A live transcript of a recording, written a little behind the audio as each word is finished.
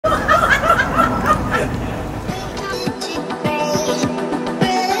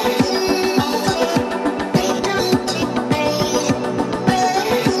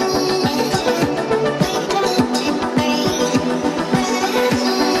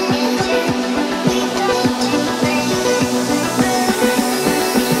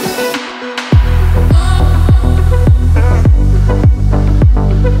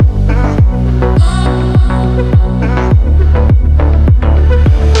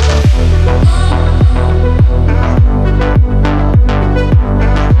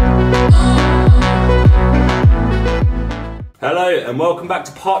welcome back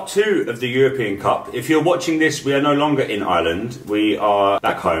to part 2 of the European Cup. If you're watching this, we are no longer in Ireland. We are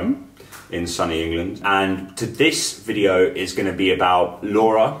back home in sunny England. And this video is going to be about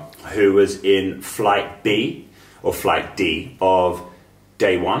Laura, who was in Flight B, or Flight D, of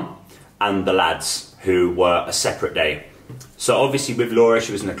day 1, and the lads, who were a separate day. So obviously with Laura,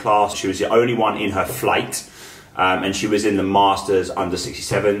 she was in a class, she was the only one in her flight, and she was in the Masters under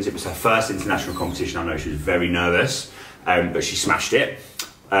 67s. It was her first international competition. I know she was very nervous. But she smashed it.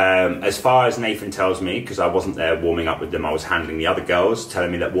 As far as Nathan tells me, because I wasn't there warming up with them, I was handling the other girls,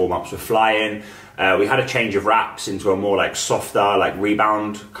 telling me that warm-ups were flying. We had a change of wraps into a more like softer, like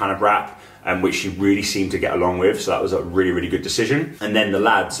rebound kind of wrap, which she really seemed to get along with. So that was a really, really good decision. And then the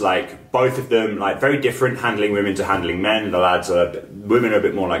lads, like both of them, like very different, handling women to handling men. The lads women are a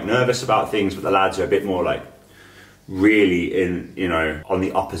bit more like nervous about things, but the lads are a bit more like really in, you know, on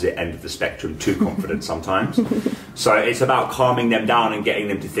the opposite end of the spectrum, too confident sometimes. So it's about calming them down and getting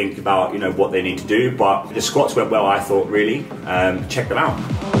them to think about, you know, what they need to do. But the squats went well, I thought, really. Check them out.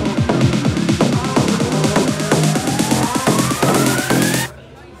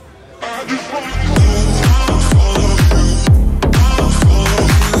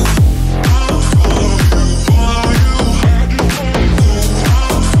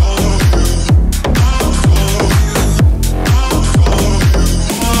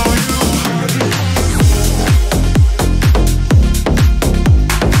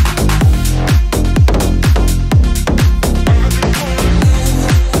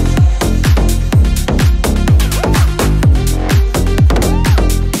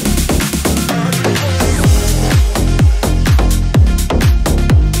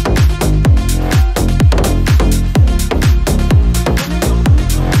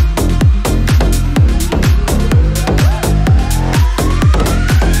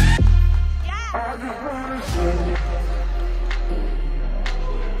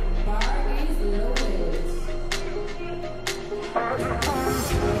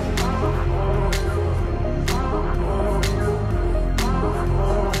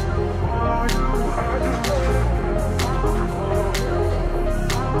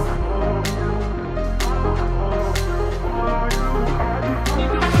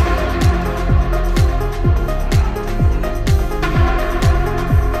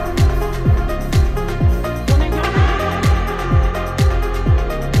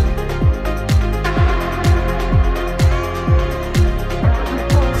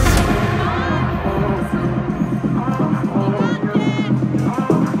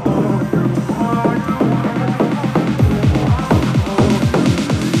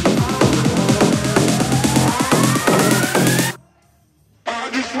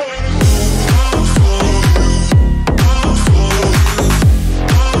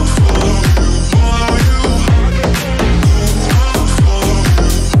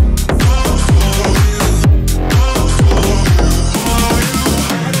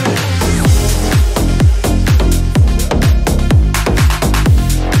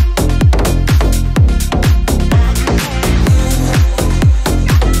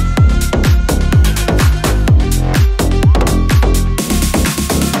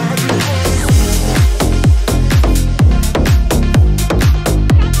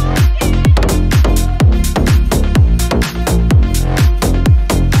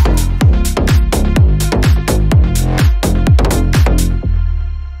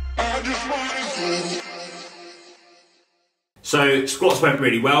 So squats went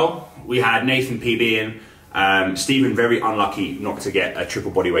really well. We had Nathan PB in, Stephen very unlucky not to get a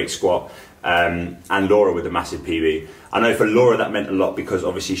triple bodyweight squat, and Laura with a massive PB. I know for Laura that meant a lot because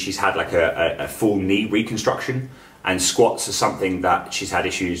obviously she's had like a full knee reconstruction, and squats are something that she's had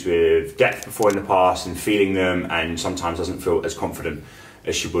issues with depth before in the past and feeling them, and sometimes doesn't feel as confident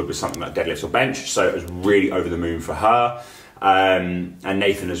as she would with something like deadlifts or bench. So it was really over the moon for her. And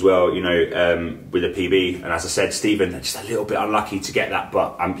Nathan as well, you know, with a PB. And as I said, Stephen just a little bit unlucky to get that,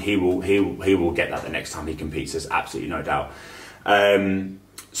 but he will get that the next time he competes. There's absolutely no doubt.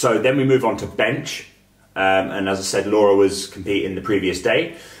 So then we move on to bench, and as I said, Laura was competing the previous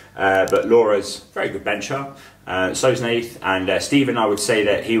day, but Laura's a very good bencher. So's Nath, and Stephen, I would say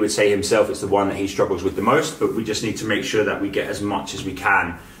that he would say himself it's the one that he struggles with the most, but we just need to make sure that we get as much as we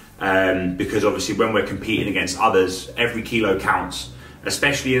can. Because obviously when we're competing against others, every kilo counts,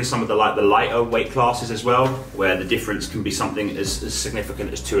 especially in some of the lighter weight classes as well, where the difference can be something as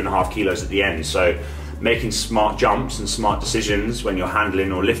significant as 2.5 kilos at the end. So making smart jumps and smart decisions when you're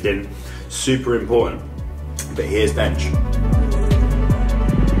handling or lifting, super important. But here's bench.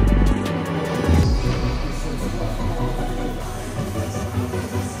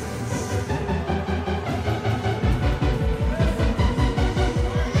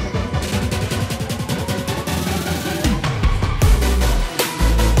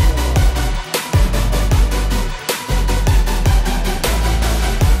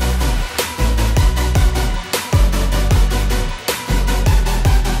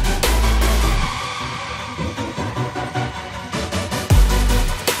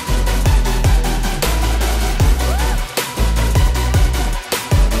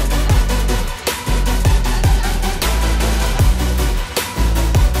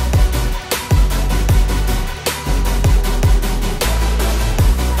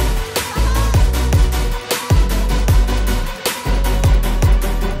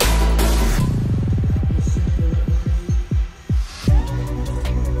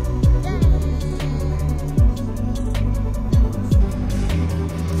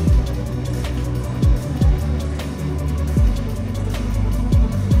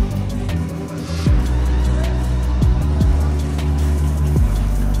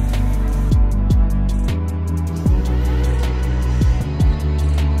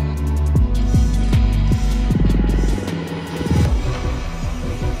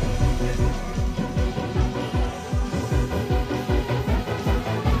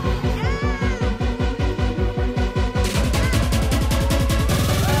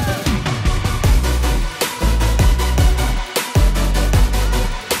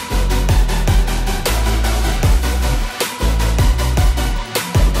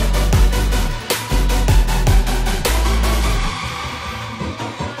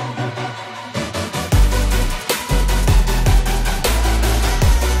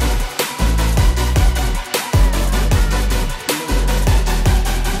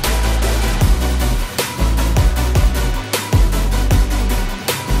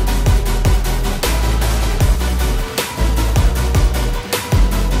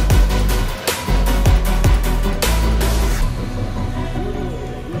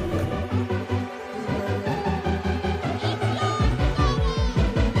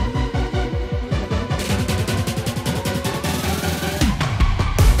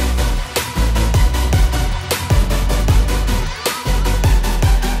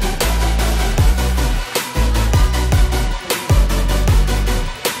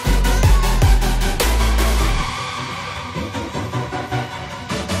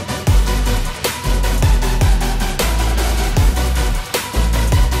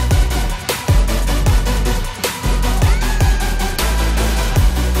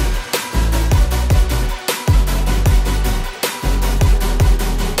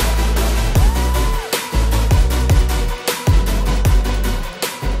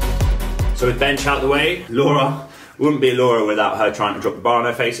 bench out the way. Laura, wouldn't be Laura without her trying to drop the bar on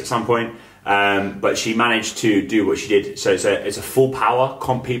her face at some point. But she managed to do what she did. So it's a full power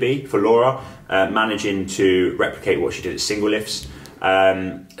comp PB for Laura, managing to replicate what she did at single lifts.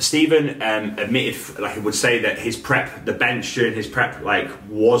 Stephen admitted, like, he would say that his prep, the bench during his prep, like,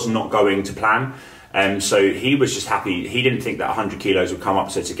 was not going to plan. So he was just happy. He didn't think that 100 kilos would come up.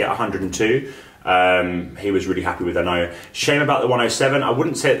 So to get 102, he was really happy with. I know. Shame about the 107. I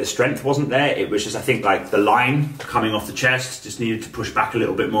wouldn't say that the strength wasn't there. It was just, I think, like, the line coming off the chest just needed to push back a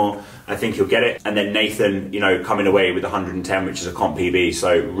little bit more. I think he'll get it. And then Nathan, you know, coming away with 110, which is a comp PB.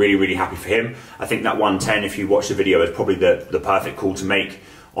 So really, really happy for him. I think that 110, if you watch the video, is probably the perfect call to make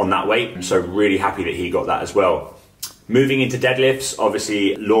on that weight. So really happy that he got that as well. Moving into deadlifts,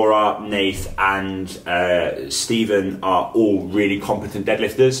 obviously Laura, Nath and Stephen are all really competent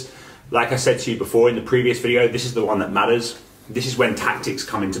deadlifters. Like I said to you before in the previous video, this is the one that matters. This is when tactics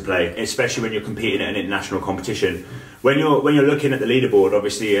come into play, especially when you're competing at an international competition. When you're looking at the leaderboard,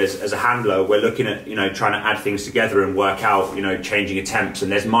 obviously as a handler, we're looking at, you know, trying to add things together and work out, you know, changing attempts.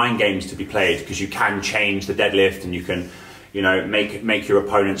 And there's mind games to be played because you can change the deadlift and you can, you know, make your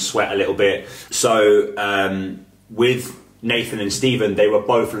opponent sweat a little bit. So with Nathan and Stephen, they were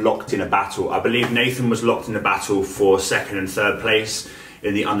both locked in a battle. I believe Nathan was locked in a battle for 2nd and 3rd place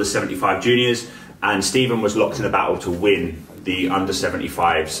in the under 75 juniors, and Stephen was locked in a battle to win the under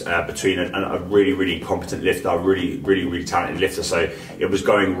 75s between a really, really competent lifter, a really talented lifter. So it was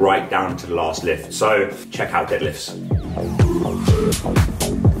going right down to the last lift. So check out deadlifts.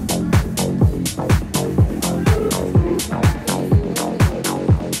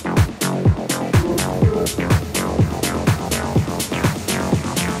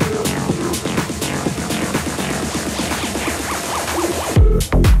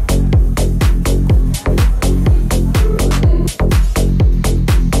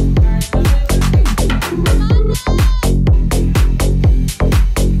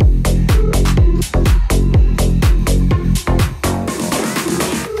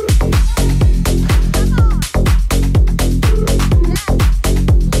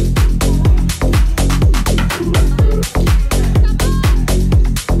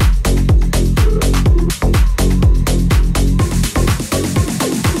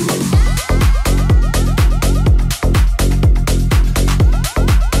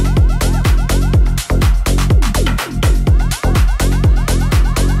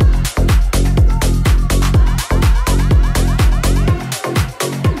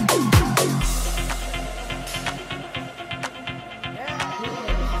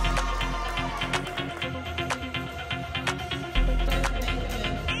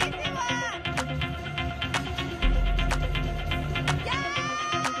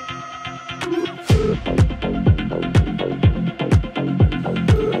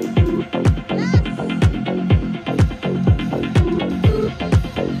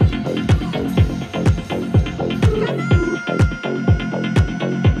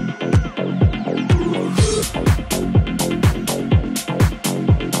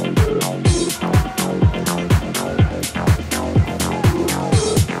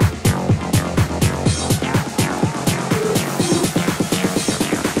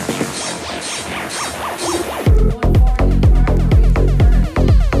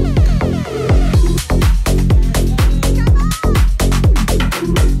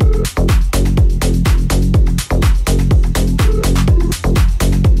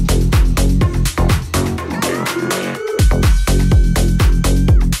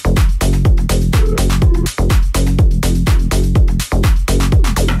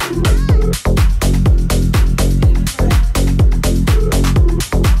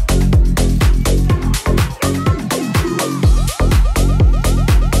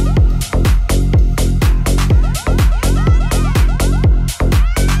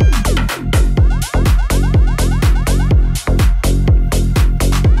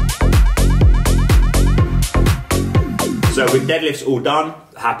 So with deadlifts all done,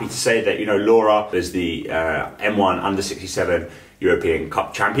 happy to say that, you know, Laura is the M1 under 67 European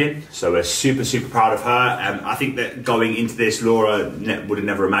Cup champion. So we're super proud of her. I think that going into this, Laura would have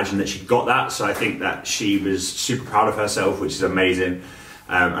never imagined that she'd got that. So I think that she was super proud of herself, which is amazing.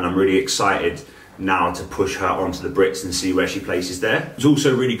 And I'm really excited now to push her onto the Brits and see where she places there. It's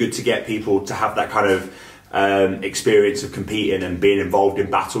also really good to get people to have that kind of experience of competing and being involved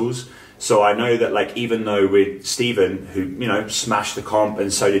in battles. So I know that, like, even though with Stephen, who, you know, smashed the comp,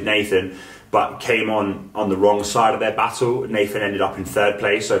 and so did Nathan, but came on the wrong side of their battle. Nathan ended up in 3rd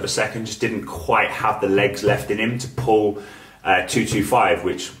place over 2nd, just didn't quite have the legs left in him to pull 225,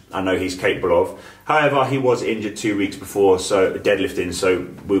 which I know he's capable of. However, he was injured 2 weeks before, so deadlifting, so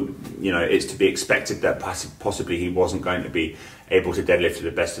it's to be expected that possibly he wasn't going to be able to deadlift to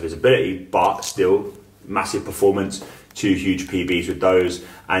the best of his ability, but still, massive performance, 2 huge PBs with those,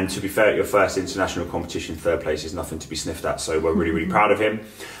 and to be fair, at your first international competition, 3rd place is nothing to be sniffed at, so we're really, really proud of him.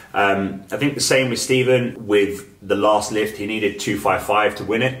 I think the same with Stephen. With the last lift, he needed 255 to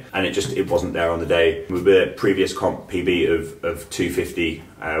win it, and it wasn't there on the day. With the previous comp PB of 250,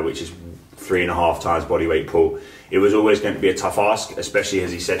 which is 3.5 times bodyweight pull, it was always going to be a tough ask, especially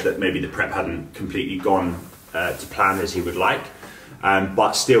as he said that maybe the prep hadn't completely gone to plan as he would like.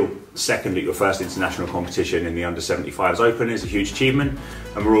 But still, 2nd at your first international competition in the under 75s Open is a huge achievement,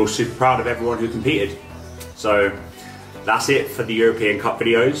 and we're all super proud of everyone who competed. So that's it for the European Cup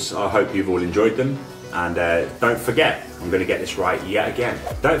videos. I hope you've all enjoyed them, and don't forget, I'm going to get this right yet again,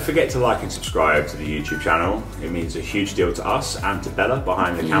 don't forget to like and subscribe to the YouTube channel. It means a huge deal to us and to Bella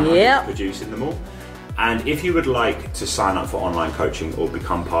behind the camera producing them all. And if you would like to sign up for online coaching or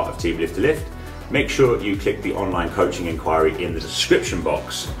become part of Team Lift to Lift, make sure you click the online coaching inquiry in the description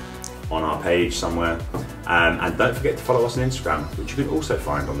box on our page somewhere. And don't forget to follow us on Instagram, which you can also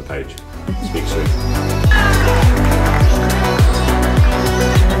find on the page. Speak soon.